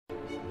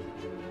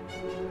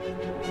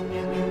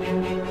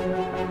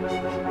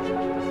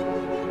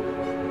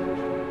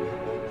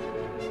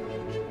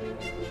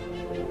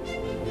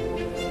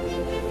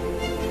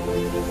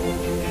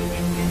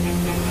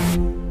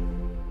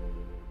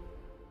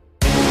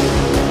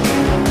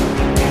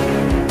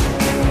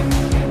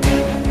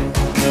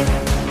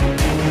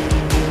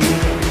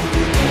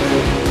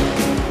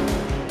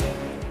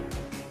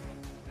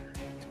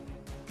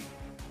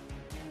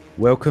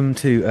Welcome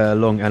to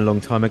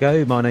Long Time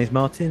Ago. My name's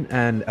Martin,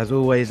 and as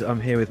always, I'm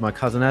here with my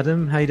cousin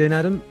Adam. How you doing,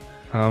 Adam?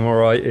 I'm all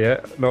right,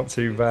 yeah, not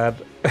too bad.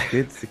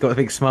 Good. Got a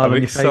big smile on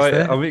your face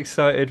there. I'm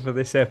excited for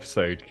this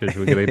episode because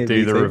we're going to do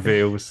Me the too.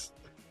 reveals.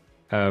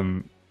 I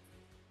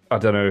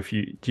don't know if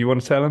do you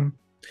want to tell them?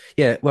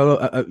 Yeah, well,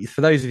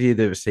 for those of you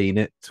that have seen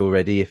it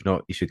already, if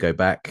not, you should go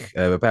back.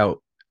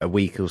 About a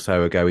week or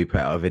so ago, we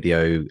put out a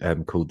video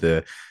called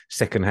the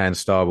Secondhand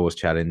Star Wars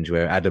Challenge,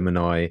 where Adam and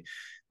I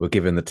were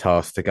given the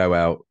task to go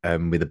out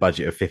with a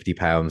budget of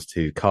 £50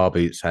 to car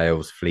boot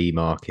sales, flea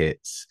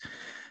markets,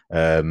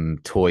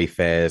 toy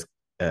fairs,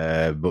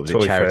 what was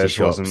it, charity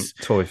shops.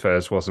 Toy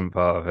Fairs wasn't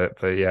part of it,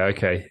 but yeah,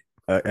 okay.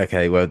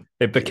 Okay, well,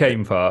 It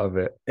became part of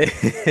it.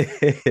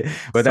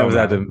 well, that was Somehow.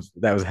 Adams.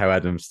 That was how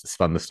Adams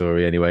spun the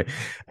story, anyway.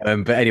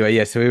 But anyway,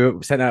 yeah. So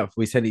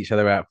we sent each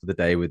other out for the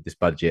day with this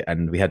budget,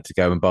 and we had to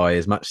go and buy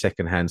as much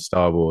secondhand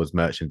Star Wars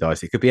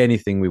merchandise. It could be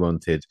anything we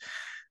wanted,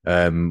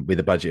 with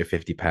a budget of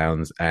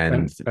 £50,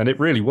 And it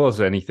really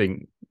was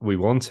anything we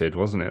wanted,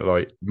 wasn't it?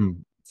 Like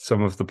Mm,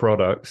 some of the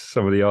products,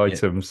 some of the yeah.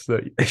 items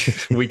that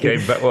we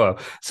came back. Well,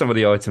 some of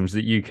the items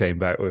that you came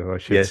back with, I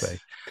should say. Yes,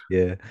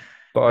 yeah.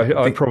 But I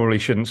I think probably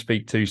shouldn't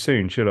speak too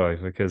soon, should I?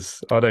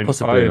 Because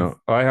possibly not.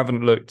 I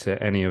haven't looked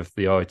at any of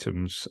the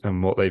items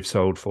and what they've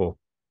sold for.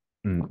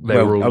 They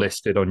Well, were all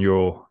listed on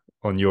your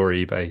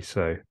eBay.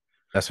 So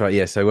that's right.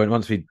 Yeah. So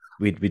once we'd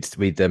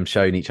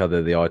shown each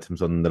other the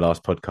items on the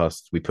last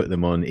podcast, we put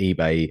them on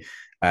eBay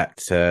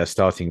at a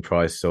starting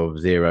price of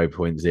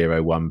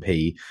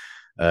 0.01p.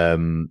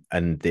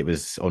 And it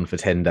was on for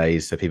 10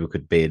 days so people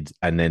could bid.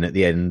 And then at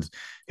the end,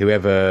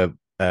 whoever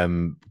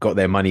got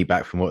their money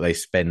back from what they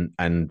spent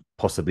and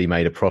possibly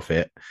made a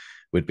profit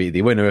would be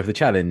the winner of the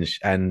challenge.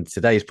 And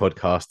today's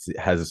podcast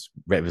has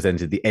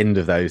represented the end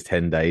of those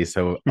 10 days.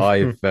 So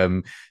I've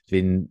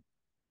been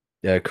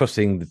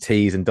crossing the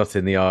T's and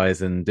dotting the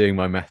I's and doing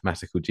my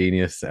mathematical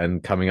genius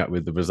and coming up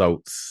with the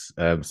results.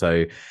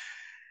 So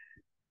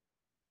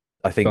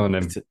I go on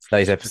think then.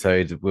 today's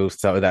episode we'll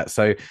start with that.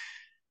 So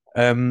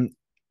I haven't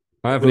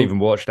we'll even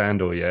watched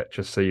Andor yet,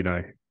 just so you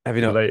know. have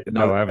you not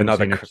No, I haven't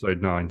another seen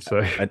episode 9.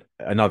 So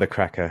another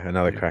cracker,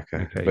 yeah,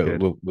 okay, but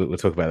good. we'll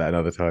talk about that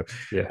another time.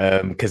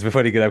 Yeah, Because we're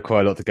probably gonna have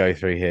quite a lot to go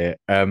through here.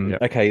 yeah.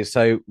 Okay,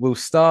 so we'll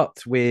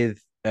start with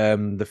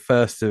the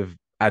first of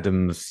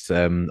Adam's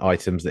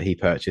items that he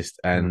purchased,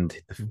 and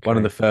one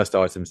of Okay. the first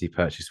items he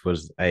purchased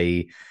was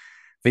a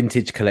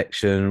vintage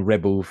collection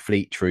Rebel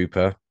Fleet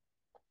Trooper,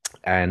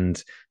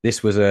 and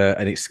this was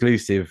an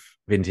exclusive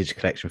vintage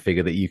collection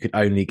figure that you could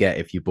only get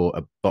if you bought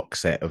a box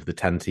set of the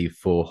Tantive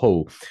 4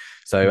 Hall.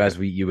 So Yeah. as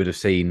you would have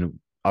seen,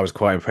 I was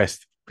quite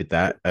impressed with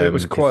that. It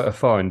was quite a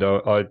find.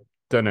 I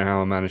don't know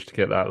how I managed to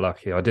get that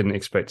lucky. I didn't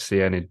expect to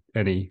see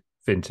any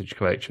vintage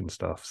collection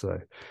stuff, so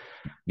it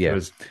Yeah,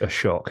 was a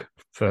shock.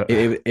 For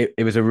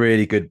it was a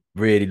really good,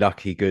 really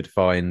lucky, good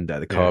find at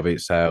the car yeah,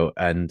 boot sale,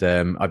 and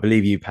I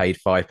believe you paid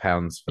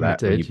 £5 for I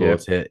that when you did. Yeah,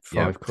 bought it.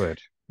 Yeah, £5.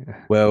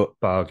 Yeah, well,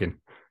 bargain.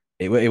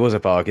 it was a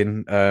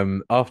bargain.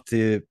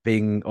 After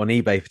being on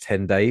eBay for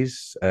 10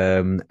 days,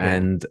 Yeah,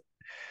 and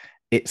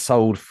it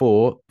sold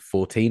for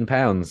 £14.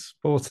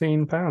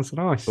 £14.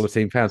 Nice.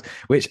 £14,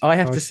 which I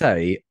have to Nice.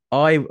 say,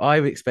 I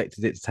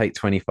expected it to take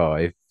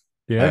 25.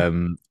 Yeah,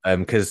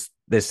 Because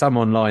there's some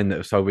online that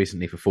have sold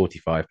recently for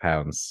 £45.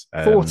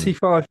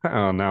 £45.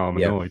 Now I'm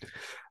Yeah. annoyed.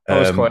 I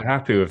was quite Um,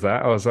 happy with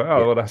that. I was like, yeah,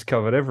 oh well, that's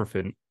covered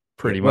everything yeah.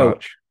 pretty Well,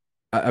 much.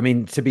 I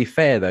mean, to be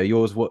fair though,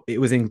 yours it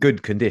was in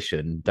good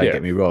condition. Don't Yeah.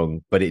 get me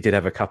wrong, but it did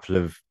have a couple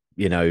of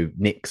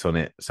nicks on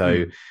it.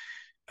 So,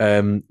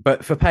 Mm.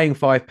 but for paying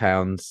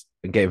 £5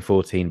 and getting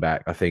 14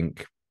 back, I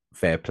think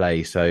fair play.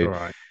 All So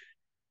right.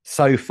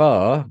 so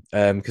far,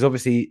 because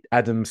obviously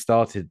Adam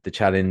started the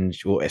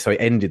challenge, or sorry,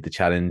 ended the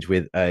challenge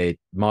with a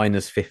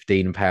minus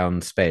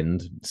 £15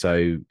 spend.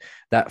 So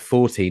that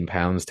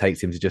 £14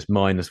 takes him to just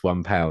minus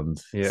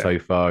 £1 Yeah. so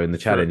far in the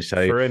challenge.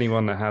 So For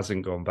anyone that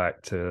hasn't gone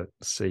back to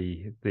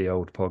see the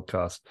old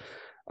podcast,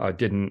 I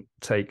didn't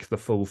take the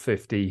full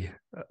 50,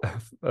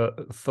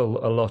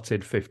 full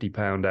allotted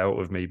 £50 out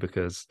of me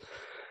because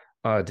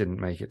I didn't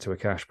make it to a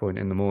cash point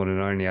in the morning.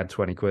 I only had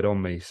 20 quid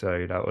on me.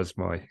 So that was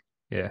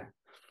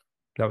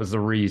that was the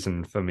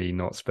reason for me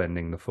not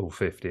spending the full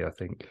 50, I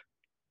think.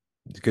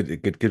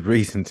 good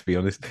reason to be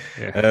honest.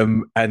 Yeah.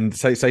 And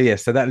so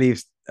that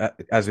leaves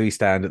as we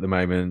stand at the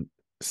moment,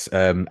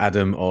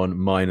 Adam on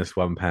minus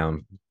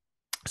 £1.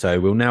 So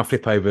we'll now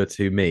flip over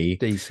to me.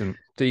 Decent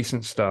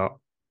start.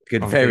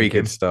 Good, I'm very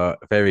thinking. good start.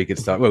 Very good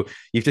start. Well,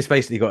 you've just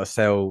basically got to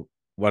sell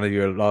one of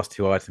your last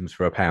two items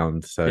for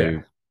 £1. So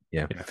Yeah.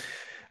 yeah.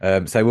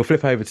 Yeah. So we'll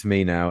flip over to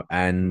me now,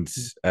 and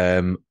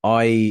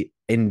I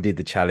ended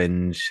the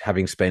challenge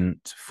having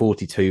spent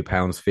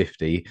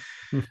 £42.50.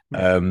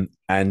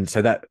 And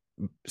so that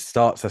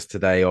starts us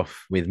today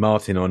off with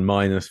Martin on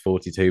minus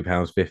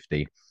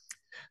 £42.50.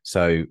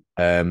 So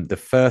the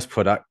first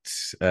product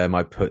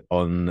I put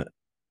on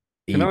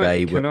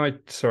eBay.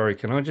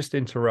 Can I just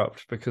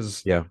interrupt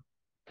because Yeah.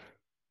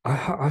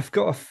 I've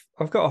got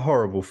a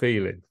horrible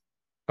feeling.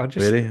 I'm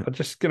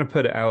just going to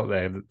put it out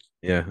there.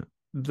 Yeah.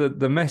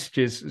 The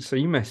messages. So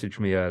you messaged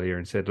me earlier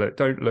and said, "Look,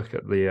 don't look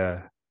at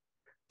the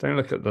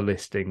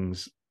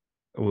listings.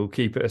 We'll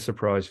keep it a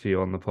surprise for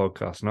you on the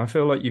podcast." And I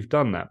feel like you've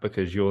done that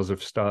because yours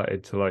have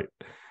started to like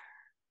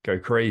go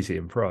crazy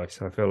in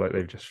price. I feel like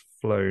they've just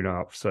flown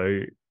up.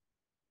 So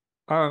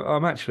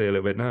I'm actually a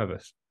little bit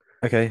nervous.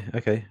 Okay.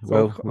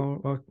 Well,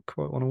 I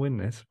quite want to win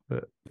this,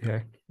 but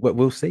yeah.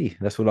 We'll see.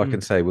 That's all I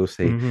can say. We'll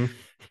see.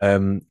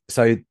 Mm-hmm.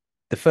 So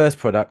the first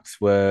products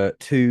were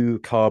 2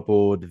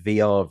 cardboard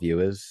VR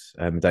viewers.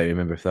 Don't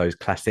remember if those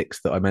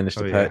classics that I managed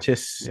to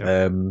purchase.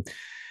 Yeah.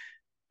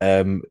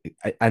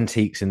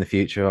 Antiques in the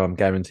future, I'm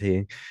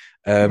guaranteeing.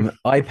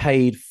 I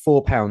paid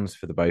 £4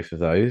 for the both of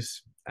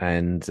those,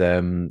 and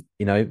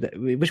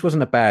which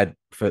wasn't a bad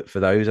for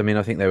those. I mean,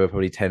 I think they were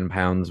probably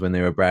 £10 when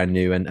they were brand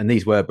new, and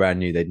these were brand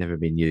new; they'd never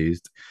been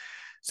used.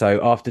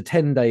 So after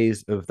 10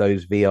 days of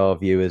those VR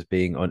viewers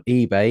being on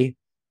eBay,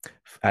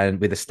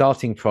 and with a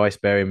starting price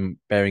bearing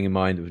in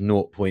mind of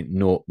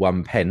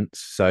 0.01 pence,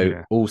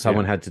 so all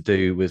someone had to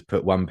do was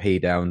put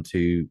 1p down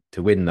to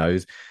win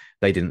those.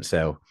 They didn't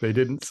sell.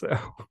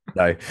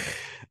 No.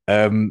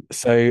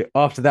 So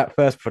after that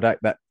first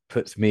product, that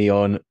puts me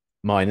on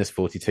minus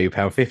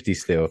 £42.50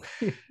 still.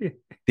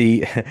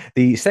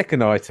 The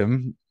second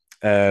item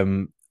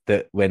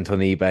that went on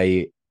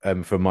eBay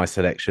from my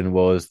selection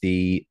was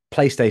the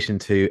PlayStation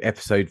 2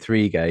 Episode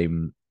 3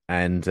 game,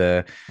 and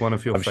one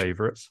of your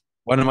favorites.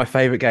 One of my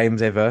favorite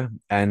games ever.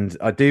 And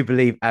I do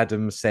believe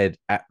Adam said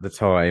at the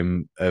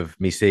time of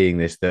me seeing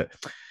this that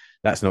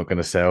that's not going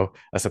to sell.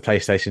 That's a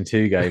PlayStation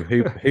 2 game.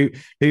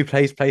 Who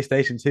plays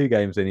PlayStation 2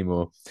 games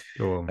anymore?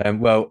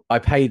 Well, I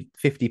paid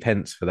 50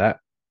 pence for that,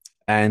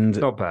 and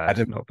not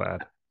bad. Not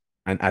bad.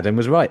 And Adam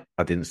was right.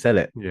 I didn't sell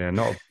it. Yeah,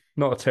 not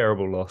a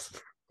terrible loss.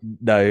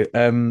 No,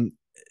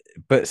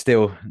 but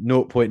still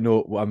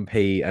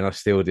 0.01p, and I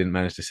still didn't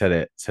manage to sell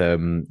it.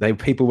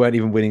 People weren't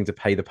even willing to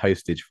pay the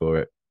postage for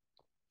it.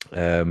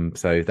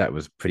 So that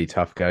was pretty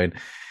tough going.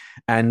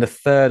 And the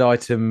third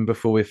item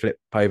before we flip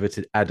over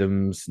to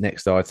Adam's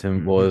next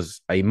item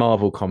was a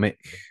Marvel comic,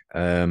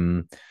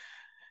 for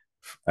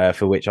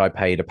which I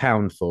paid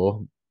 £1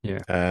 for.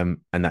 Yeah.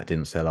 And that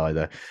didn't sell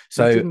either.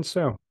 So it didn't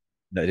sell.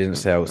 That didn't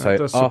sell. That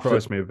does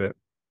surprise me a bit.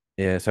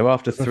 Yeah. So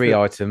after 3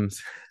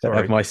 items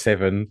of my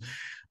 7,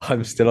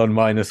 I'm still on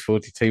minus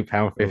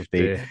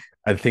 £42.50,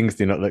 and things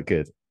do not look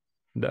good.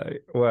 No.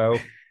 Well,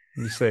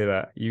 you say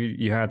that.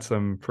 You had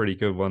some pretty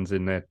good ones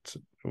in there,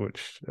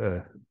 which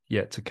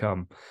yet to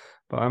come.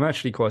 But I'm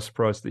actually quite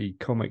surprised the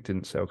comic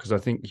didn't sell, because I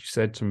think you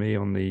said to me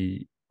on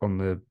the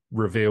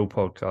Reveal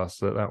podcast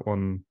that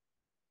one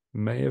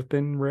may have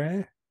been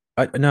rare.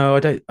 No, I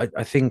don't.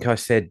 I think I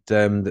said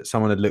that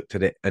someone had looked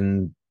at it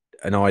and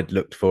I'd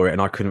looked for it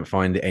and I couldn't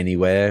find it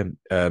anywhere.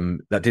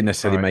 That didn't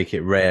necessarily make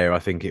it rare. I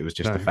think it was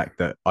just the fact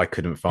that I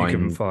couldn't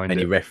find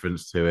any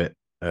reference to it,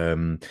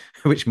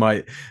 which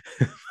might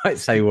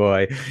say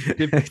why.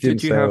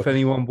 Did you have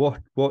anyone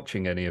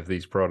watching any of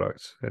these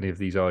products, any of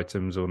these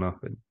items, or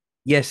nothing?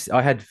 Yes,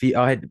 I had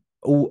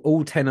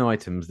all 10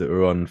 items that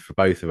were on for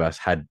both of us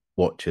had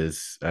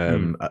watchers,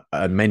 and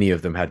many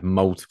of them had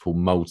multiple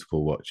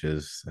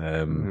watchers.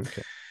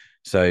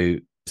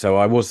 So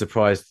I was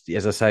surprised,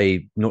 as I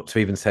say, not to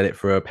even sell it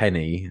for a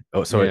penny.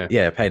 Oh, sorry,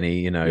 a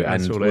penny. And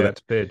that's all they had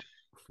to bid.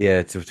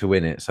 Yeah, to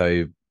win it.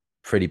 So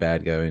pretty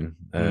bad going.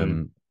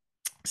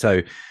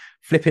 So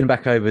flipping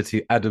back over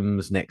to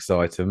Adam's next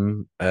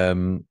item,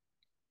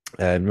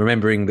 and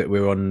remembering that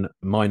we're on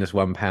minus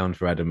 £1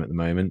 for Adam at the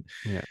moment,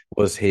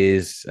 was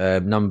his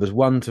numbers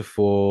 1 to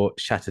 4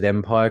 Shattered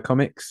Empire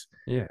comics.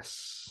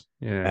 Yes.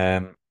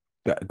 Yeah.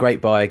 Great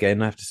buy again,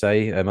 I have to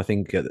say. I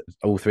think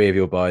all 3 of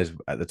your buys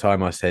at the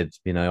time, I said,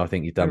 I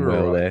think you've done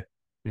well there.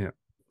 Yeah.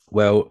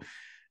 Well,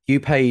 you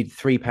paid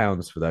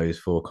 £3 for those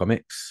 4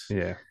 comics.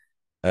 Yeah.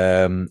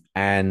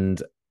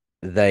 And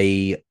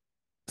they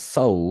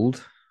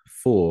sold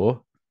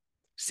for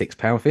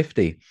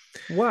 £6.50.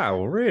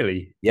 Wow,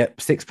 really? Yep,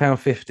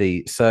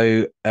 £6.50.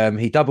 So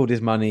he doubled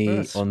his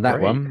money on that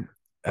one.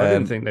 I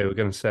didn't think they were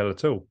going to sell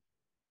at all.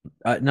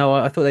 No,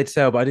 I thought they'd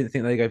sell, but I didn't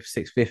think they'd go for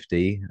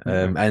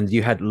 £6.50. And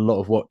you had a lot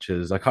of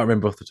watchers. I can't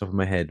remember off the top of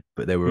my head,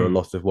 but there were a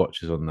lot of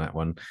watchers on that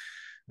one.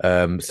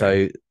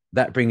 So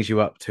that brings you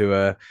up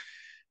to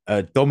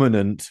a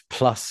dominant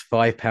plus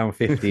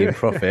 £5.50 in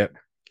profit.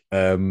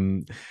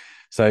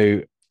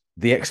 So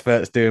the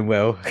expert's doing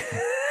well.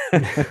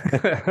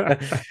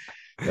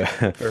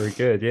 Very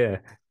good.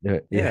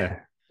 Yeah.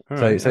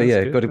 Right,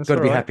 so got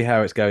to be happy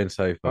how it's going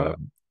so far.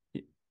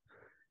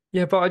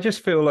 Yeah, but I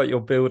just feel like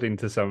you're building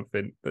to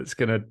something that's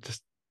going to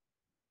just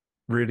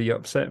really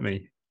upset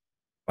me.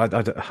 I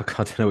don't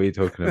know what you're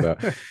talking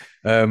about.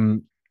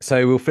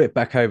 So we'll flip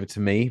back over to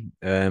me.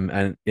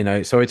 And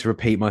sorry to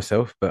repeat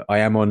myself, but I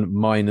am on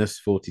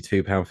minus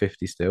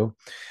 £42.50 still.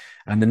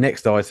 And the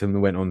next item that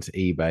went onto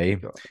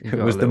eBay You got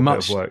a was the little bit of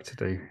much work to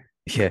do.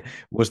 yeah,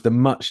 was the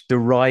much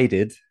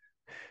derided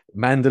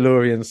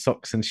Mandalorian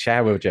socks and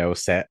shower gel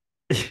set.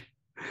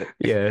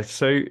 Yeah,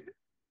 so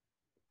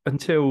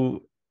until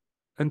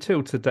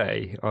until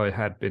today, I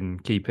had been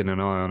keeping an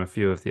eye on a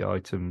few of the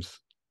items,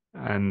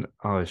 and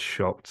I was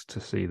shocked to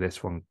see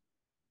this one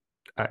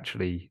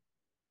actually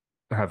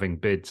having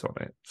bids on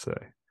it. So,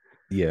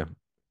 Yeah.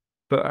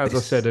 but as I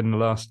said This in the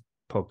last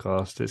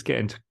podcast, it's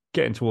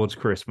getting towards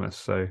Christmas,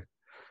 so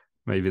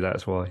maybe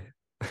that's why.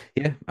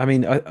 Yeah, I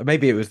mean,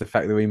 maybe it was the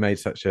fact that we made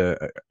such a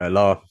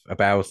laugh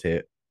about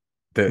it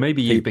that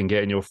Maybe you've people. been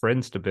getting your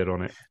friends to bid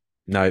on it.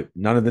 No,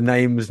 none of the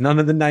names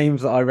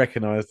that I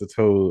recognised at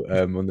all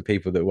on the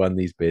people that won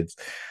these bids.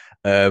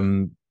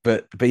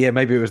 But yeah,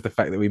 maybe it was the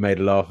fact that we made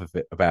a laugh of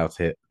it about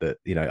it that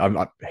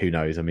who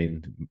knows? I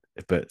mean,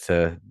 but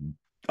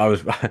I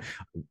was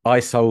I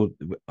sold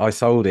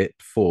it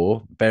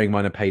for, bearing in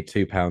mind I paid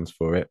 £2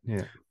 for it,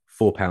 Yeah,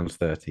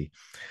 £4.30.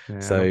 yeah,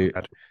 not So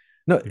bad.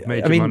 no, You've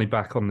made I your money mean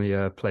back on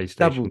the PlayStation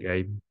double.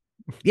 game.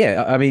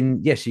 Yeah, I mean,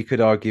 yes, you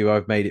could argue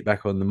I've made it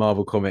back on the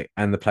Marvel comic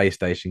and the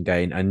PlayStation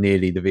game and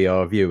nearly the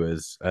VR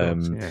viewers. Of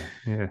course, yeah,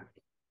 yeah.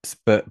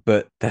 But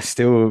that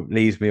still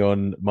leaves me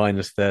on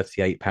minus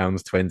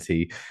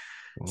 £38.20.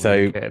 Well, you're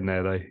So getting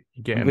there though.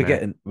 You're getting we're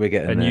there.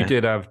 getting And you there.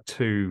 did have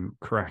two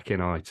cracking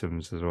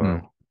items as Mm,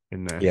 well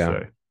in there.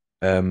 yeah.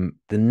 So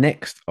The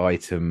next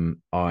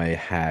item I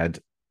had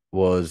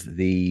was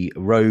the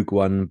Rogue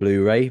One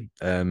Blu-ray.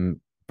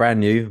 Brand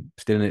new,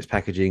 still in its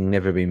packaging,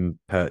 never been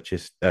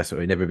purchased.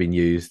 Sorry, never been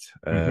used.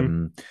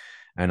 hmm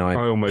And I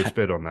almost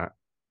bid on that.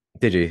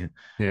 did you?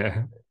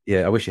 Yeah.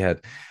 Yeah, I wish you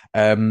had.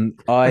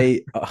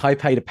 I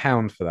paid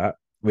 £1 for that,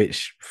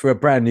 which for a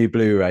brand new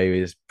Blu-ray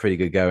is pretty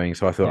good going.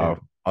 So I thought, Yeah.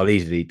 I'll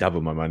easily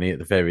double my money at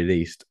the very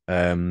least.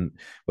 Well,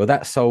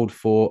 that sold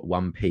for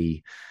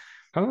 1p.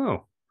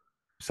 Oh.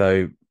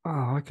 So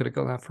Oh, I could have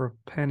got that for a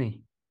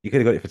penny. you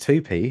could have got it for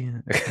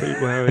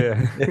 2p. Well,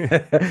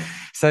 yeah.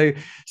 so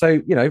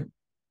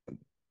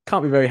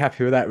can't be very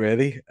happy with that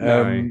really.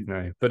 No,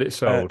 no, but it Uh,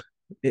 sold.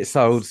 it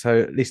sold, so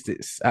at least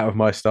it's out of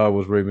my Star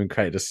Wars room and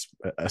created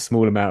a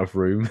small amount of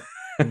room.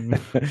 Mm,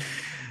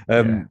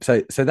 yeah.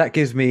 So that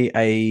gives me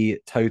a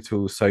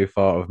total so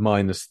far of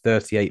minus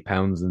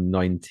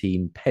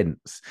 £38.19.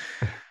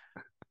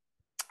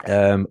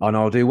 And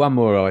I'll do one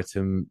more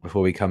item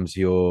before we come to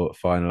your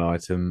final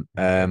item.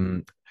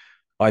 Okay.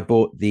 I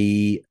bought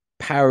the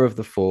Power of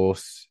the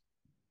Force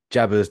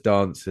Jabba's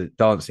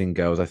Dancing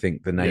Girls, I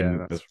think the Yeah,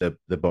 name of that's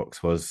the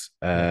box was.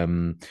 yeah.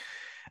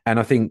 And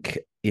I think,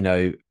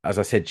 as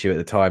I said to you at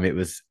the time, it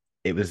was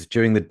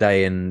during the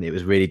day and it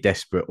was really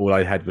desperate. All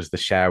I had was the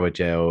shower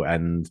gel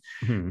and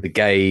Hmm. the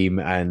game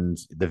and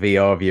the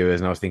VR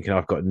viewers, and I was thinking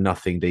I've got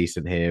nothing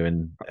decent here,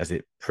 and as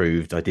it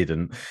proved, I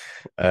didn't.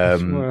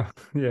 Um, Well,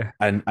 yeah.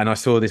 and I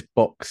saw this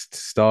boxed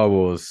Star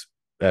Wars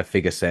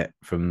figure set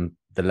from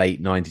the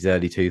late '90s,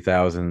 early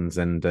 2000s,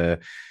 and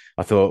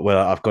I thought,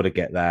 well, I've got to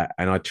get that.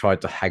 And I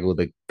tried to haggle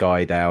the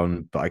guy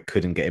down, but I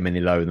couldn't get him any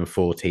lower than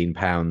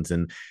 £14.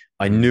 And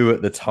I Hmm. knew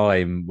at the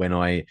time when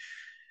I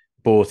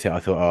bought it, I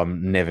thought, oh,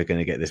 I'm never going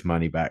to get this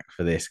money back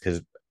for this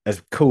because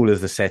as cool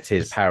as the set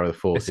is, It's Power of the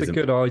Force it's a isn't.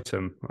 good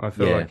item. I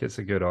feel Yeah, like it's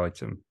a good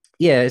item.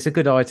 yeah, it's a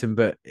good item,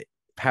 but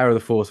Power of the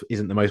Force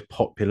isn't the most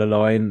popular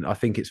line. I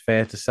think it's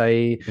fair to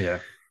say. Yeah.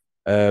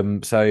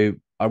 So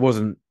I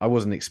wasn't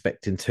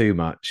expecting too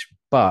much,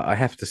 but I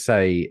have to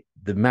say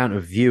the amount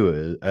of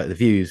the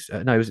views.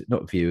 No, is it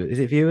not viewers? Is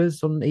it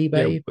viewers on Yeah.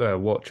 eBay?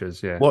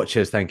 Watchers. Yeah.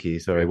 Watchers, thank you.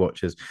 Sorry, Yeah.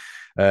 watchers.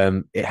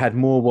 It had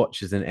more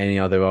watchers than any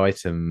other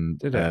item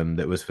Did it?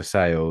 that was for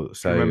sale. Do you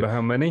So remember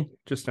how many?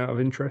 Just out of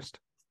interest.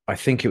 I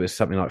think it was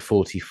something like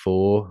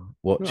 44 Oh wow.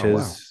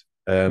 watchers.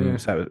 Yeah.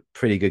 So it was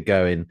pretty good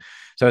going.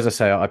 So as I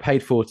say, I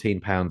paid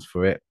 £14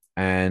 for it,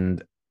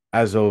 and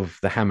as of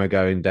the hammer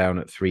going down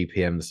at 3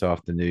 p.m. this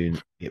afternoon,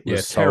 it Yeah.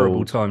 was Terrible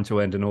sold. time to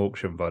end an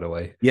auction, by the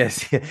way.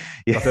 Yes, I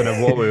don't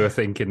know what yeah. we were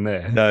thinking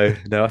there. No,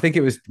 no. I think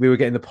it was we were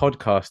getting the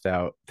podcast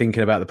out,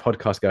 thinking about the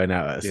podcast going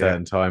out at a Yeah.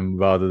 certain time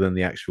rather than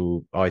the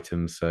actual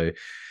items. So,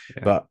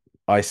 Yeah. but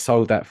I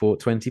sold that for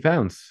 £20.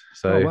 Oh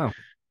So, wow. so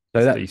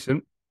That's that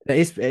decent.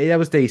 that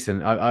was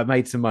decent. I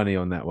made some money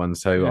on that one. Yeah.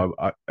 So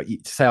to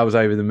say I was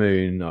over the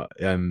moon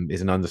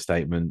is an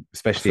understatement,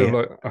 especially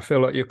I feel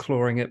like you're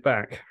clawing it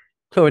back.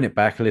 clawing it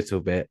back a little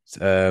bit.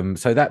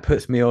 So that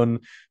puts me on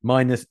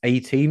minus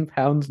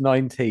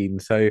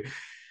 £18.19. So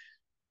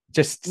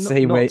just Not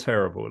same not way,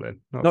 terrible then.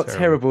 Not not terrible.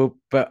 terrible,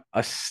 but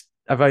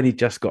I've only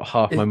just got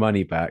half my If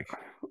money back.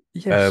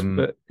 yes, Um,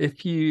 but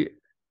if you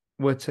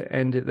were to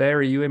end it there,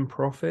 are you in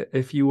profit?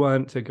 If you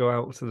weren't to go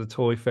out to the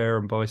toy fair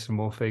and buy some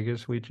more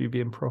figures, would you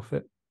be in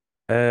profit?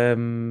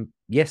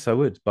 yes, I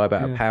would by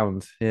about a Yeah,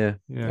 pound. Yeah.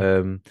 yeah.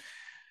 Um,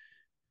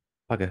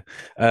 okay.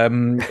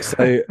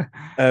 So,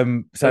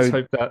 Let's so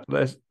hope that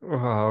let's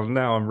oh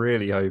now I'm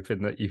really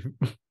hoping that you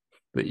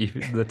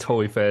the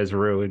toy fair's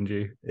ruined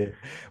you yeah.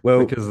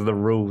 Well, because of the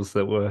rules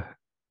that were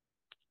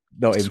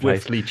not in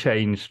place. Swiftly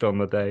changed on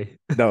the day.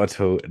 Not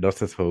at all.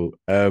 Not at all.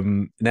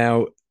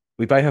 Now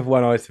we both have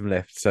one item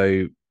left,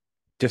 so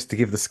just to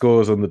give the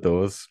scores on the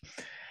doors,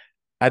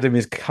 Adam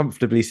is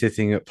comfortably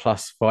sitting at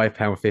plus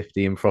 £5.50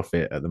 in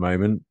profit at the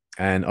moment,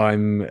 and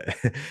I'm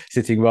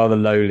sitting rather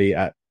lowly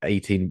at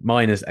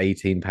minus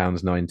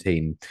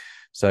 £18.19.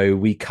 So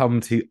we come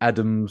to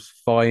Adam's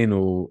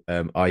final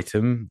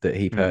item that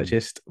he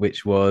purchased,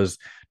 which was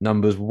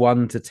numbers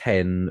 1 to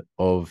 10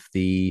 of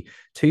the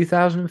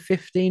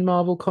 2015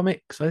 Marvel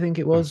comics, I think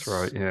it was.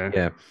 That's right, yeah.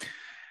 Yeah.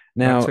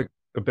 Now, I took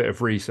a bit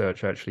of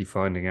research actually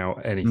finding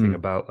out anything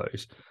about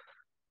those.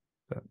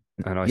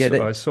 And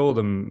I saw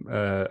them,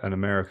 an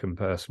American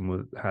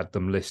person had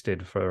them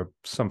listed for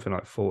something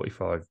like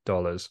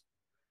 $45,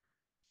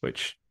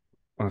 which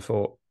I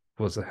thought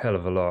was a hell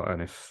of a lot.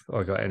 And if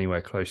I got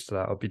anywhere close to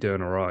that, I'd be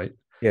doing all right.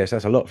 Yes,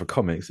 that's a lot for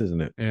comics,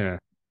 isn't it? Yeah.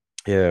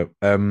 Yeah.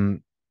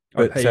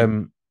 But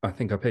I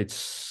think I paid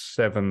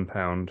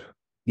 £7.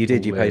 You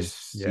did. You paid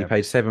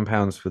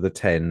 £7 for the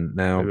 10.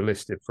 Now they were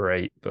listed for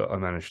 $8, but I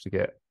managed to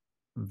get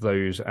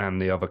those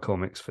and the other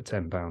comics for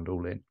 £10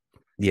 all in.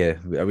 Yeah,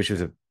 which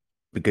was a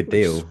good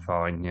deal.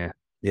 Fine, yeah.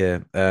 Yeah.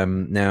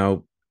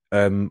 Now,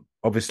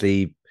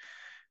 obviously,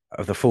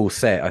 of the full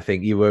set, I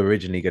think you were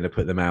originally going to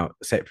put them out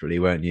separately,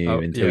 weren't you?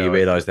 Until you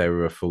realised they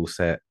were a full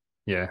set.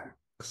 Yeah,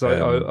 because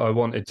I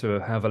wanted to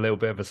have a little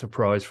bit of a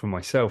surprise for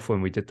myself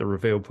when we did the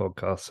reveal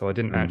podcast, so I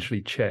didn't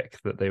actually check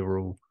that they were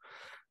all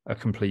a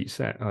complete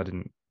set. I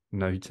didn't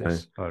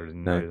notice. I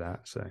didn't know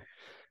that. So,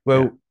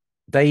 well,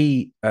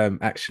 they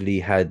actually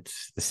had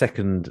the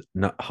second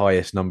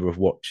highest number of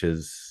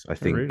watchers, I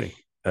think. Really?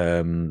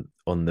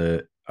 On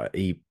the, I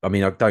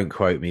mean, don't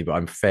quote me, but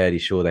I'm fairly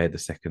sure they had the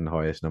second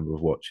highest number of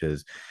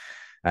watchers.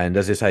 And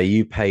as I say,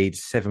 you paid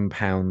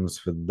 £7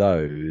 for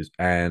those,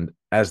 and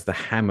as the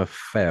hammer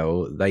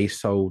fell, they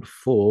sold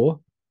for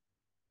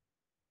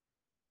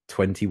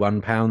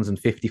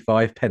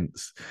 £21.55.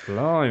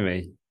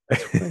 Blimey,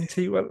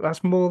 20. Well,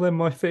 that's more than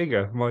my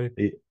figure. My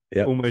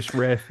almost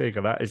rare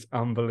figure. That is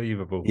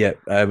unbelievable. Yeah,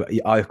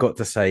 I've got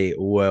to say,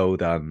 well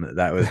done.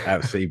 That was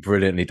absolutely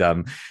brilliantly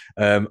done.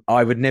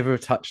 I would never have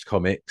touched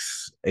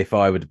comics if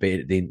I would have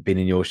been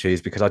in your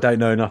shoes, because I don't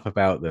know enough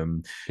about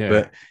them. Yeah.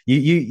 But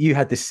you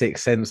had this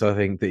sixth sense, I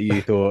think, that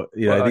you thought,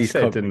 well, these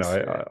comics, didn't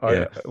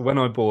I? When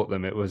I bought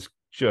them, it was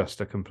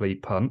just a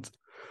complete punt.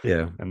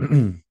 Yeah,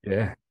 and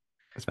yeah,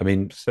 I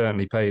mean,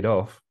 certainly paid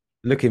off.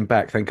 Looking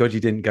back, thank God you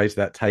didn't go to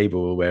that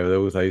table where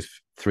all those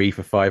 £3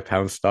 for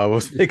 £5 Star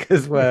Wars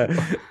figures were.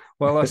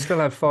 Well, I still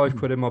had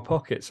 £5 in my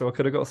pocket, so I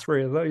could have got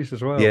 3 of those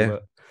as well. Yeah,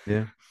 but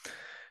yeah.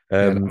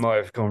 That might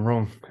have gone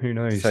wrong. Who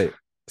knows?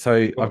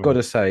 So I've got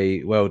to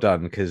say, well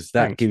done, because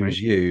that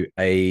gives you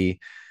a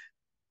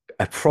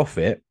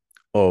profit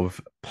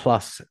of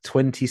plus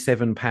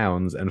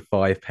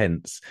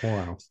 £27.05.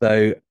 Wow!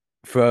 So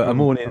for a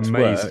morning's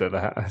work, at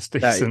that. That's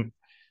decent.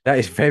 That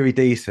is very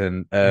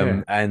decent.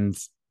 And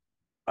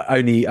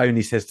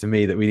only says to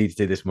me that we need to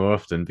do this more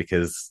often,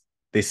 because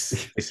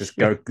this is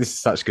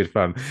such good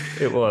fun.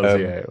 It was,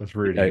 it was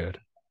really good.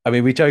 I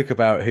mean, we joke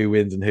about who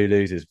wins and who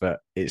loses,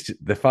 but it's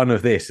the fun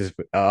of this is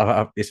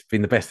it's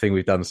been the best thing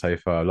we've done so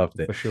far. I loved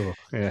it for sure.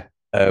 Yeah.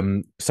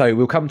 So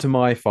we'll come to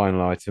my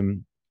final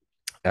item,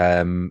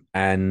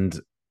 and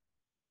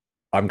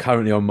I'm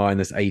currently on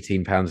minus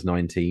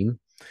 £18.19.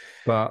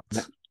 But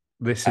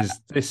this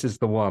is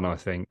the one, I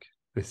think.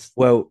 This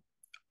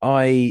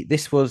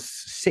was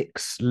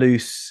 6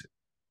 loose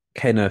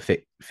Kenner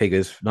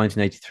figures,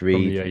 1983,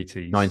 from the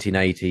 80s.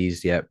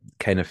 1980s, yeah,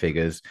 Kenner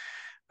figures.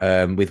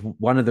 With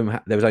one of them,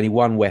 there was only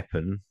one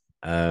weapon,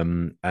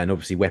 and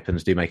obviously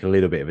weapons do make a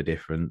little bit of a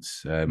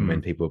difference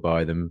when people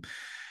buy them.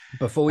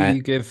 Before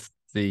you give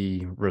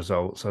the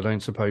results, I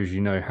don't suppose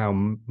you know how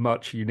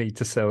much you need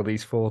to sell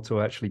these for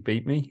to actually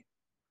beat me?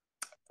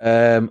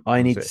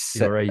 I need to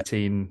sell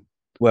 18.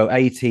 Well,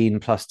 18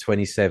 plus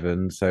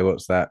 27, so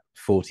what's that?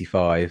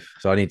 45.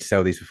 So I need to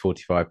sell these for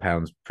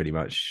 £45 pretty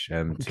much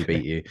to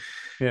beat you.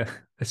 Yeah,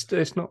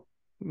 it's not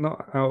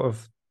out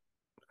of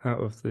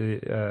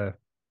the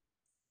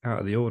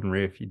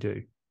ordinary if you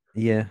do.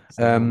 Yeah.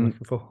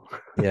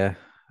 Yeah.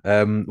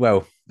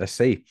 Well, let's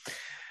see.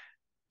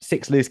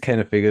 6 loose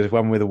Kenner figures,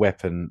 one with a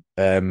weapon.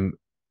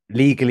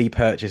 Legally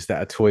purchased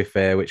at a toy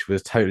fair, which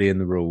was totally in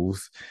the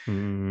rules.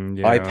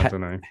 I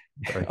don't know.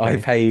 Okay. I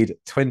paid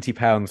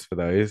 £20 for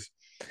those,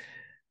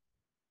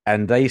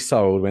 and they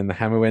sold when the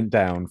hammer went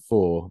down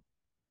for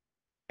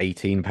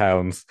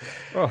 £18.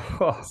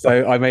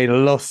 So I made a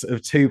loss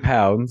of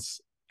 £2,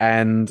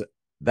 and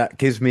that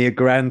gives me a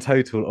grand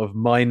total of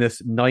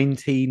minus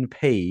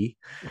 19p.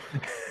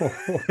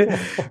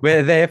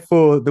 Where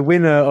therefore the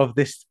winner of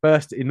this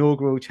first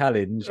inaugural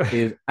challenge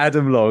is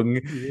Adam Long.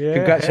 Yes.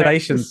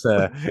 Congratulations,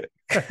 sir.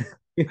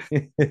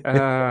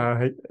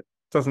 It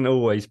doesn't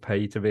always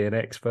pay to be an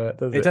expert,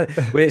 does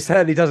it? Well, it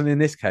certainly doesn't in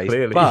this case.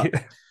 Clearly. But,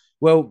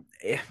 well,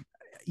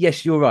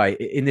 yes, you're right.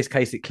 In this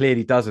case, it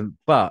clearly doesn't.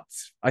 But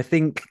I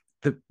think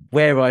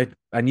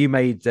you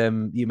made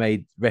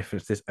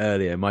reference to this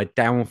earlier. My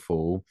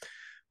downfall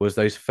was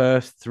those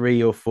first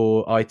 3 or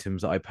 4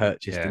 items that I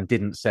purchased and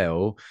didn't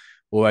sell,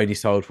 or only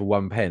sold for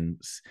 1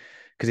 pence.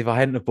 Because if I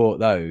hadn't have bought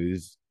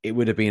those, it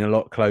would have been a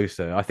lot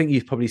closer. I think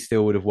you probably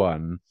still would have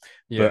won,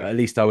 but Yeah. at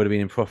least I would have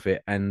been in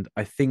profit. And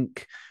I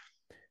think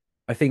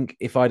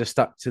if I'd have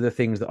stuck to the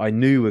things that I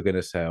knew were going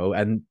to sell,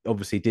 and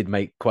obviously did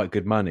make quite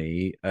good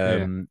money,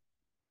 Yeah.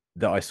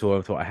 that I saw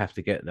and thought I have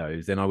to get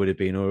those, then I would have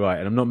been all right.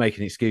 And I'm not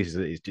making excuses.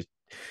 It's just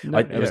No,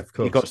 I yeah, was of it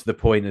got course. to the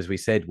point, as we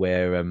said,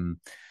 where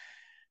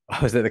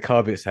I was at the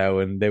car boot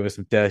sale and there were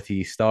some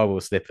dirty Star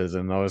Wars slippers,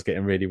 and I was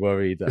getting really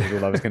worried that was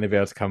all I was going to be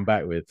able to come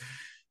back with.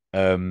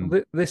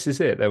 This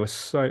is it. There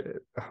was I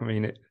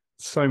mean,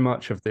 so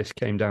much of this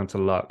came down to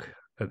luck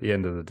at the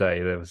end of the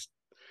day. There was,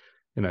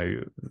 you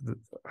know,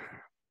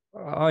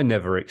 I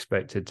never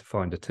expected to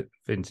find a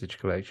vintage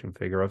collection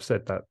figure. I've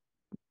said that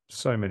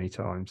so many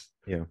times.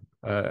 Yeah,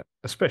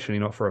 Especially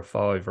not for a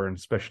fiver, and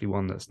especially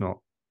one that's not,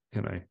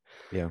 you know,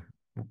 yeah,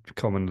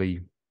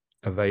 commonly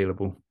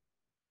available.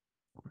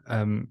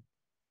 And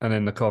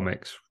then the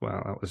comics,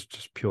 wow, that was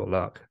just pure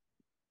luck.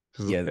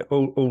 yeah.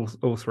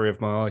 All three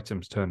of my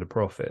items turned a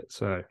profit,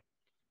 so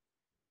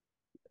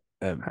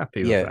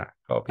happy with Yeah, that.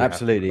 I'll be happy with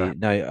absolutely. that.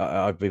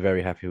 No, I'd be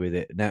very happy with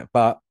it now.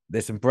 But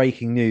there's some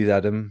breaking news,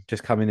 Adam,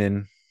 just coming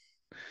in.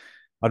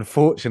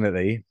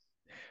 Unfortunately,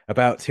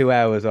 about 2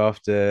 hours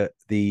after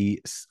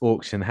the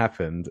auction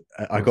happened,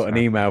 I What's got an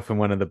email happening? from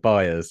one of the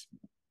buyers.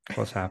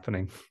 What's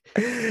happening?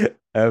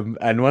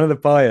 And one of the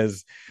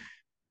buyers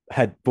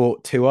had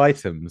bought two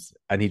items,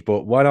 and he'd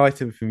bought one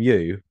item from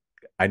you,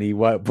 and he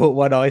bought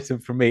one item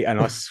from me. And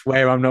I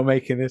swear I'm not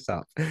making this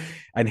up.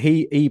 And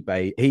he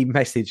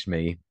messaged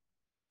me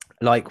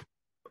like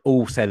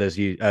all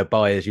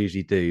buyers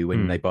usually do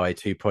when they Hmm. buy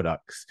two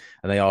products,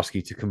 and they ask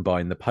you to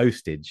combine the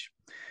postage.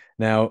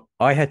 Now,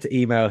 I had to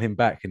email him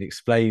back and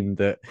explain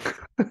that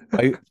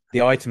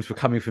the items were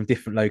coming from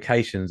different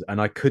locations,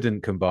 and I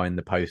couldn't combine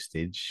the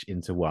postage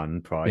into one Yeah.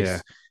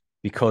 price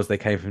because they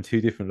came from two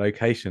different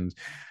locations.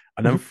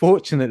 And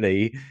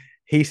unfortunately,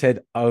 he said,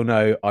 "Oh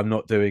no, I'm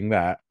not doing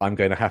that. I'm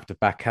going to have to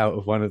back out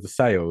of one of the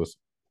sales."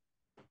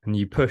 And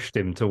you pushed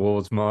him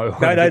towards my No,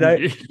 one, no, didn't no,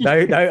 you?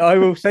 no, no. I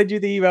will send you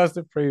the emails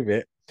to prove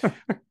it.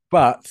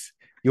 But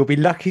you'll be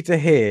lucky to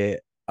hear,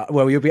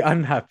 well, you'll be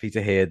unhappy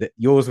to hear that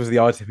yours was the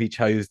item he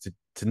chose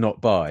to not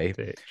buy.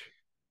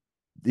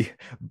 Ditch.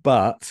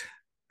 But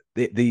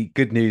the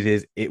good news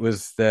is it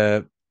was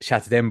the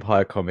Shattered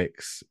Empire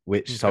comics,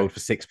 which Okay. sold for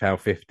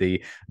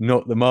 £6.50,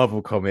 not the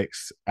Marvel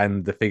comics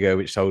and the figure,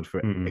 which sold for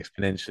Mm.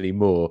 exponentially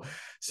more.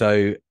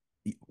 So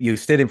you're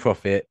still in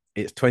profit.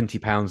 It's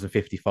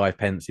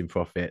 £20.55 in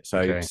profit. So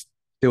Okay.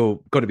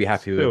 still got to be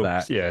happy with Still,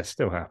 that. yeah,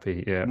 still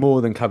happy. Yeah.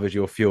 More than covers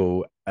your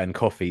fuel and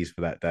coffees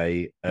for that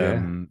day.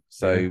 Yeah. Yeah.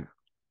 So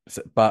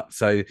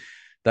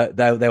that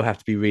they'll have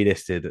to be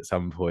relisted at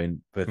some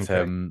point. But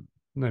Okay.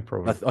 No I,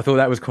 problem. I thought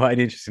that was quite an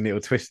interesting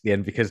little twist at the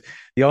end, because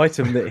the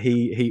item that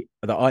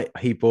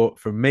he bought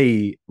from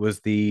me was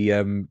the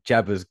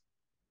Jabba's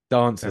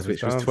dancers, Devil's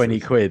which was 20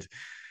 dancers. quid,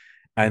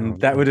 Oh and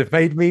that no. would have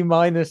made me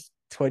minus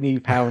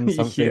 £20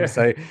 something. Yeah.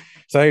 So and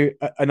So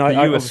I you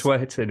were obviously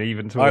sweating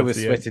even I towards was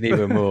the end. sweating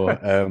even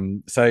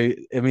more. So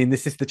I mean,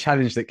 this is the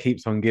challenge that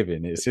keeps on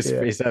giving. Yeah.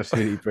 It's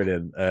absolutely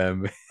brilliant.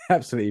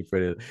 Absolutely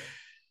brilliant.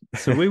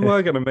 So we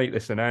were going to make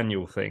this an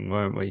annual thing,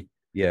 weren't we?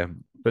 Yeah.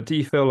 But do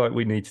you feel like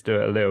we need to do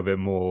it a little bit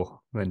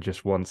more than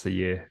just once a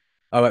year?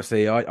 Oh,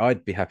 absolutely.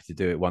 I'd be happy to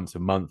do it once a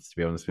month, to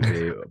be honest with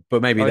you.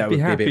 But maybe I'd that be would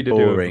be a happy bit to do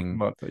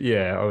boring.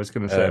 Yeah, I was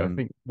going to say, I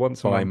think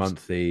once a month,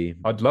 Bi-monthly.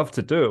 I'd love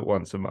to do it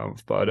once a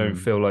month, but I don't Mm.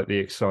 feel like the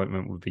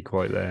excitement would be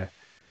quite there.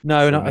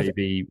 No, So no,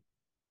 maybe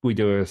we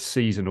do a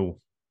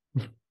seasonal,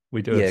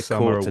 we do a yeah,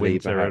 summer, a quarterly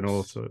winter, an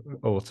perhaps.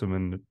 autumn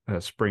and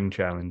a spring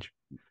challenge.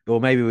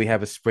 Or maybe we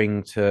have a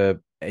spring to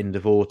end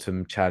of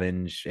autumn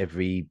challenge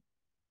every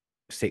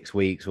 6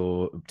 weeks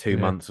or two Yeah,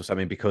 months or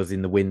something, because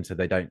in the winter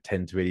they don't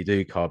tend to really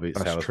do car boot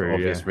that's sales for true.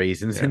 obvious Yeah,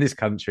 reasons in yeah, this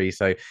country.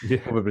 So yeah,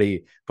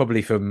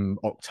 probably from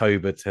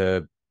October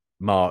to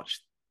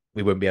March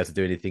we wouldn't be able to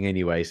do anything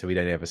anyway. So we'd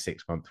only have a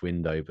 6 month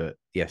window. But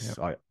yeah. yes,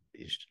 I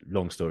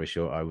long story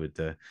short, I would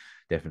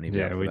definitely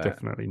be up Yeah, for we that.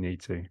 definitely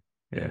need to.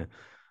 Yeah.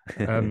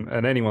 Yeah.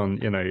 And anyone,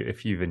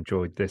 if you've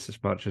enjoyed this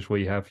as much as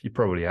we have, you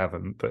probably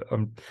haven't, but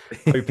I'm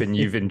hoping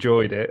you've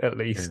enjoyed it at Yeah.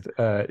 least.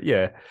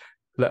 Yeah,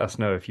 let us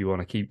know if you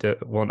want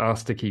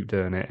us to keep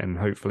doing it, and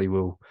hopefully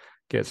we'll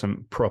get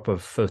some proper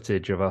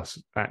footage of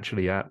us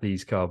actually at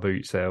these car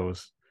boot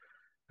sales,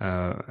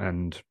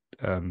 and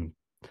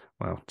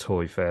well,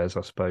 toy fairs,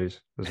 I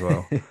suppose, as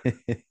well.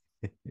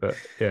 But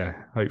yeah,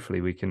 hopefully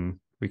we can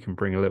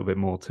bring a little bit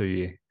more to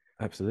you.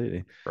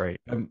 Absolutely. Great.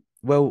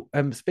 Well,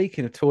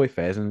 speaking of toy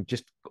fairs, and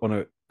just on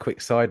a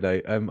quick side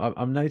note,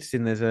 I'm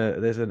noticing there's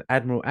an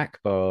Admiral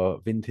Akbar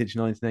vintage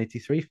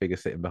 1983 figure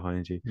sitting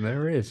behind you.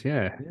 There is,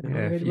 yeah, Yeah,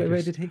 yeah. If you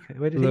where just did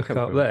he look come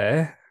up from?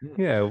 there, Yeah.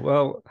 yeah.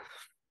 Well,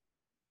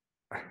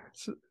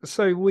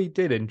 so we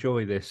did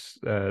enjoy this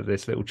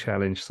little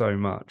challenge so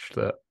much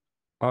that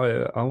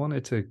I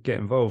wanted to get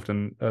involved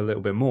in a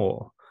little bit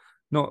more.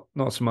 Not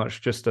so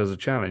much just as a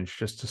challenge,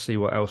 just to see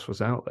what else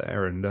was out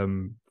there.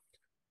 And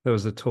there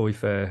was a toy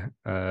fair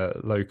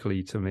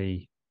locally to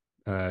me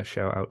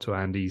Shout out to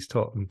Andy's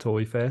Tottenham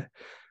Toy Fair.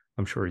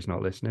 I'm sure he's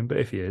not listening, but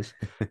if he is,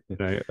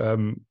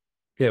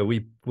 yeah,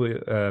 we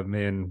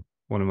me and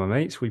one of my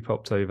mates, we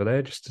popped over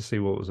there just to see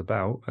what it was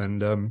about,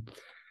 and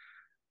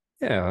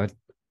yeah,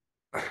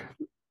 I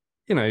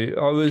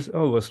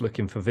was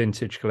looking for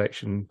vintage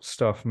collection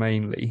stuff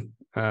mainly,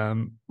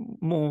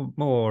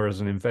 more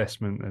as an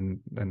investment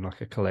and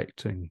like a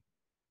collecting,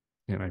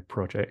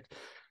 project.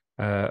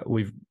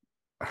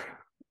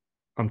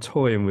 I'm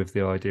toying with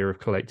the idea of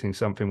collecting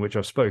something which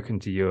I've spoken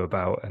to you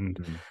about, and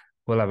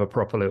we'll have a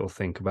proper little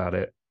think about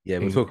it. Yeah,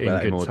 we'll talk about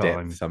that in more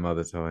depth some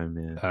other time.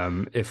 Yeah.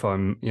 If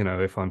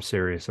I'm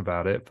serious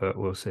about it, but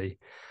we'll see.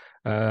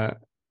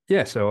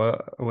 Yeah, so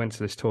I went to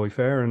this toy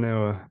fair, and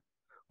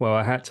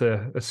I had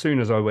to, as soon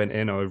as I went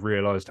in, I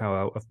realised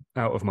how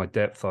out of my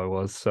depth I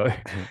was. So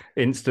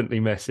instantly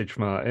messaged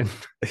Martin.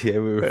 Yeah,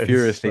 we were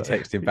furiously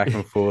texting back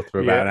and forth for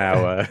about an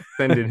hour.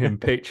 Sending him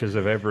pictures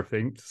of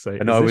everything to say,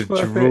 and I was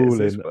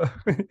drooling.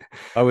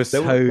 I was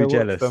so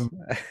jealous.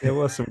 There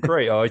were some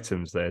great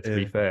items there, to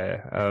be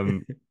fair,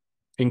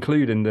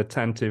 including the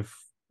Tantive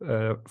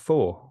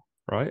 4,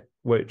 right?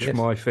 Which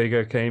my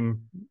figure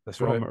came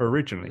from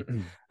originally.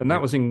 And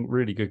that was in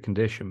really good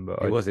condition.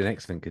 But it was in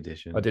excellent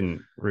condition. I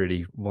didn't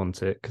really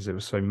want it because it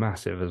was so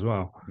massive as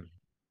well.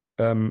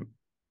 But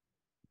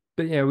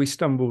yeah, we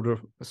stumbled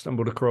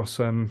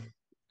across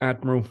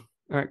Admiral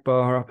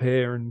Akbar up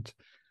here, and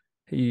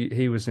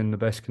he was in the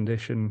best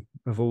condition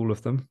of all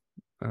of them.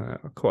 I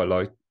quite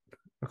like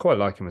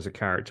him as a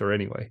character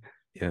anyway.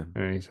 Yeah.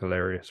 And he's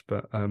hilarious.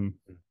 But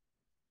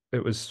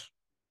it was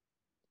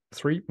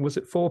was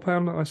it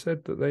 £4 that I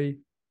said that they? I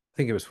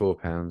think it was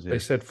 £4. They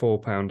said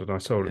 £4, and I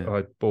sold it.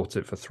 I bought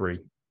it for £3.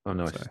 Oh,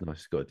 nice,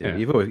 nice. Got to do.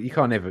 Yeah. You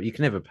can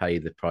never pay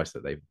the price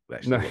that they've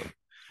actually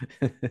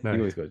got. You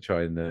always got to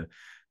try and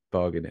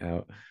bargain it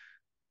out.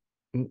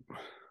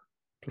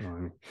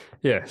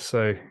 Yeah,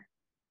 so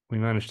we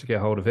managed to get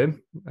hold of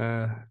him.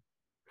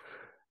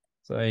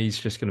 So he's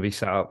just going to be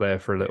sat up there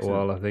for a little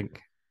while, I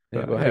think.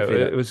 But,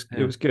 it was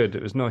good.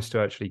 It was nice to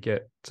actually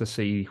get to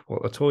see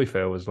what the toy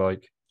fair was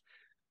like.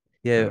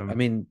 Yeah, I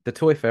mean, the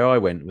toy fair I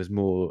went was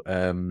more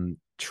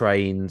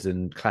trains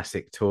and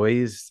classic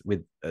toys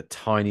with a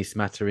tiny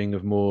smattering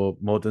of more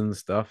modern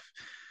stuff.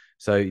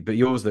 So, but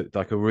yours looked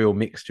like a real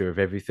mixture of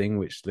everything,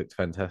 which looked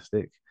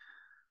fantastic.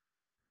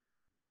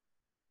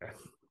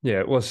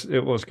 Yeah, it was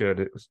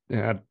good.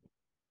 There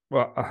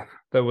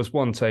was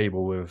one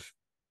table with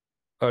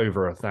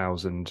over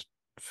 1,000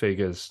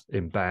 figures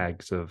in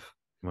bags of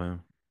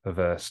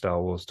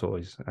Star Wars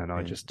toys, and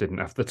I just didn't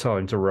have the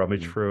time to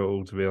rummage through it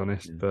all, to be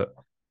honest. But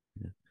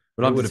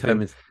well,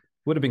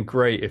 would have been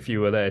great if you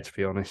were there, to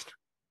be honest.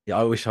 Yeah,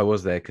 I wish I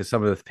was there, because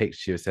some of the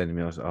pictures you were sending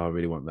me, I was like, oh, I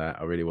really want that.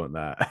 I really want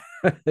that.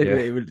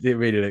 It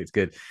really looks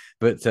good.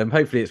 But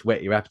hopefully it's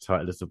whet your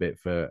appetite a little bit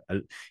for,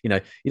 you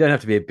don't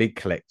have to be a big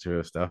collector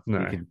of stuff.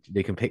 No.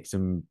 You can pick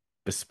some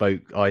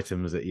bespoke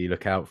items that you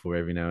look out for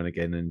every now and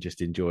again and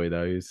just enjoy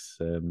those.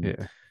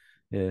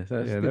 Yeah.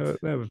 So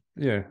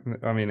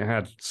I mean, it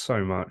had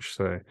so much.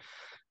 So,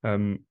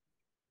 in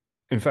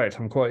fact,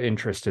 I'm quite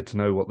interested to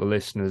know what the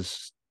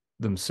listeners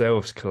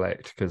themselves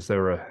collect, because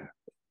there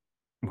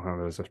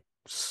was a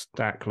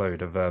stack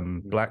load of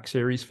Black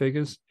Series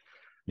figures.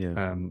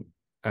 Yeah.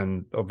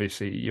 And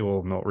obviously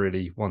you're not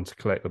really one to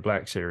collect the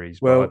Black Series,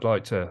 but I'd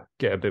like to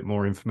get a bit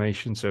more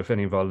information. So if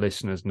any of our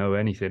listeners know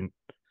anything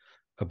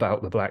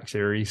about the Black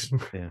Series.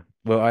 Yeah.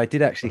 Well, I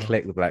did actually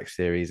collect the Black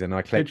Series, and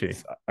I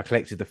collected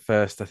the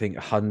first, I think,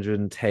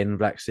 110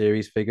 Black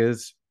Series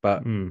figures.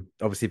 But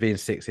obviously, being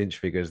 6-inch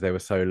figures, they were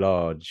so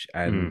large,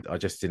 and I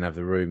just didn't have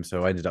the room,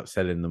 so I ended up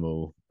selling them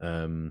all.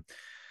 And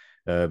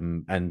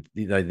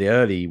the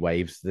early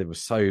waves, they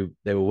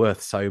were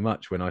worth so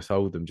much when I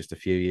sold them just a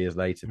few years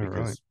later,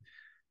 because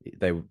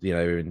they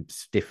were in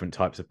different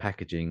types of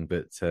packaging.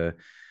 But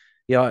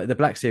the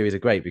Black Series are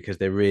great because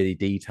they're really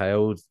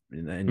detailed,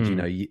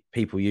 and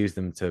people use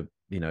them to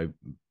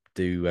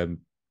do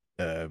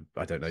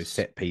I don't know,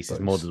 set pieces,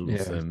 models.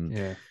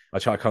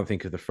 I can't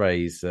think of the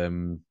phrase.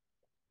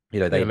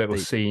 Little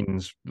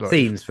scenes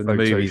from the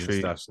movies and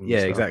stuff.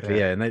 Exactly.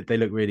 Yeah, and they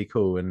look really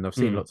cool. And I've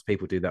seen lots of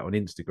people do that on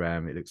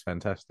Instagram. It looks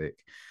fantastic.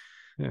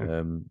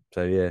 Yeah.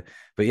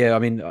 But I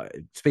mean,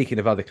 speaking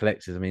of other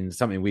collectors, I mean,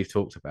 something we've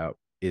talked about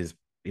is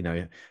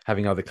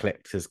having other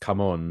collectors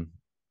come on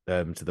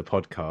to the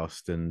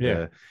podcast and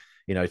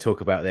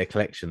talk about their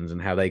collections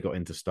and how they got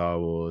into Star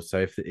Wars. So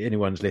if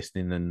anyone's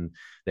listening and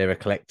they're a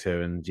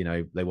collector and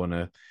they want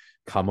to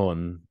come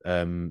on,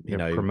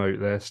 promote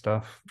their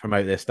stuff,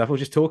 or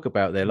just talk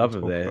about their love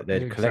of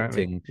their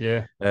collecting.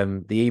 Yeah.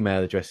 The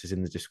email address is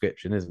in the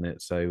description, isn't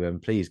it? So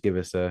please give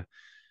us a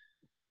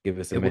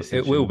message.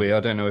 It will be. I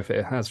don't know if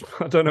it has.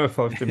 I don't know if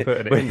I've been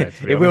putting it in there.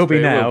 To be it honest, will be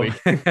now.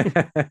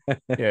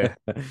 Yeah.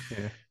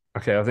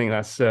 Okay, I think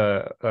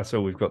that's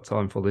all we've got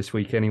time for this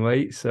week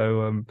anyway.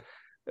 So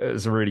it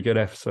was a really good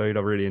episode. I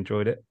really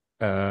enjoyed it.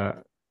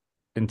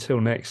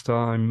 Until next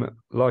time,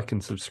 like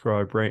and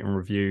subscribe, rate and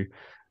review,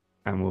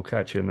 and we'll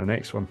catch you in the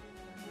next one.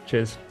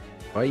 Cheers.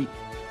 Bye.